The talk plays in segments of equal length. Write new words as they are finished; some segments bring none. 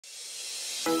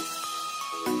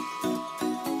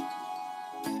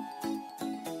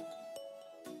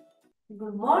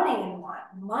Good morning, everyone.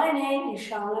 My name is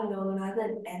Shyamlan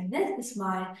Loganathan, and this is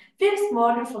my fifth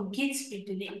module from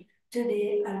KidsSpeak2Lead.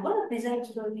 Today, I'm going to present a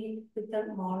story with a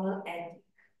moral ending.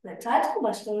 The title of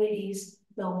my story is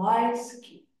The Wise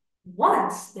King.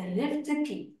 Once there lived a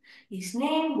king. His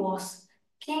name was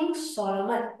King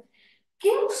Solomon.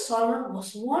 King Solomon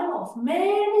was one of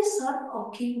many sons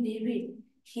of King David.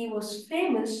 He was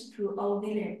famous throughout the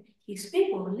land. His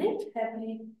people lived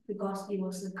happily because he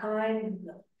was a kind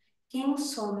ruler. King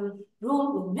Solomon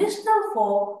ruled with wisdom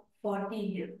for 40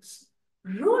 years.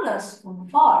 Rulers from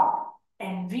far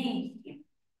envied him.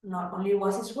 Not only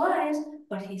was he wise,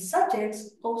 but his subjects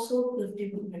also loved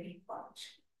him very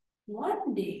much.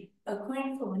 One day, a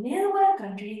queen from a nearby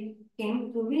country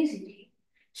came to visit him.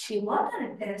 She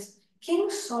wanted to test King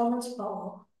Solomon's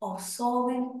power of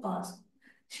solving puzzles.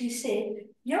 She said,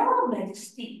 "Your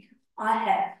Majesty, I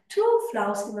have two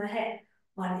flowers in my hand.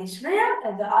 One is real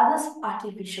and the other's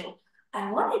artificial. I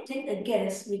want to take a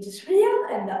guess which is real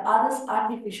and the other's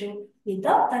artificial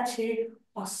without touching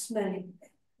or smelling them."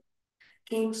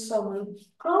 King Solomon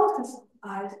closed his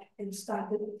eyes and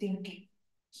started thinking.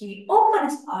 He opened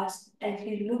his eyes and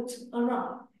he looked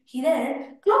around. He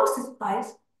then closed his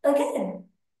eyes again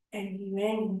and he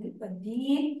went into a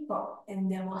deep thought and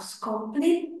there was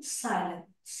complete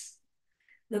silence.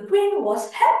 The queen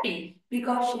was happy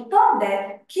because she thought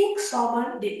that King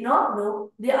Solomon did not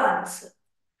know the answer.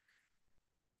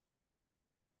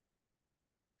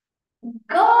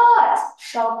 "Guards!"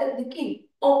 shouted the king.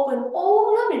 "Open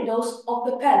all the windows of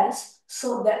the palace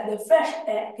so that the fresh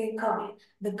air can come in."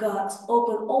 The guards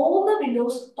opened all the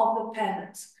windows of the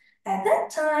palace. At that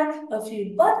time, a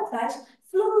few butterflies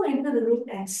flew into the room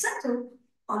and settled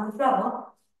on the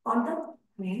flower on the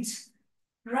queen's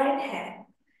right hand.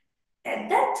 At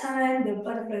that time, the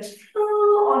butterflies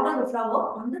flew onto the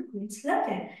flower on the queen's left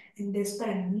hand, and they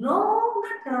spent long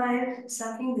time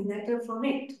sucking the nectar from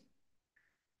it.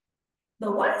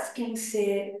 The wise king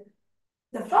said,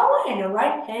 "The flower in the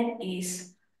right hand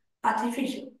is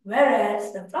artificial,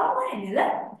 whereas the flower in the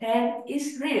left hand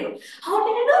is real." "How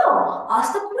did you know?"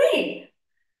 asked the queen.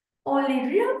 "Only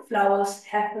real flowers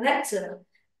have nectar,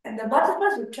 and the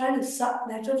butterflies were trying to suck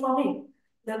nectar from it."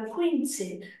 The queen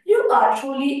said, "You are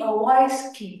truly a wise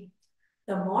king."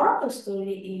 The moral of the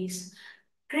story is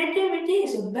creativity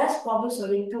is the best problem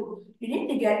solving tool. You need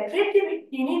to get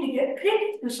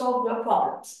creative to solve your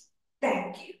problems.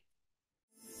 Thank you.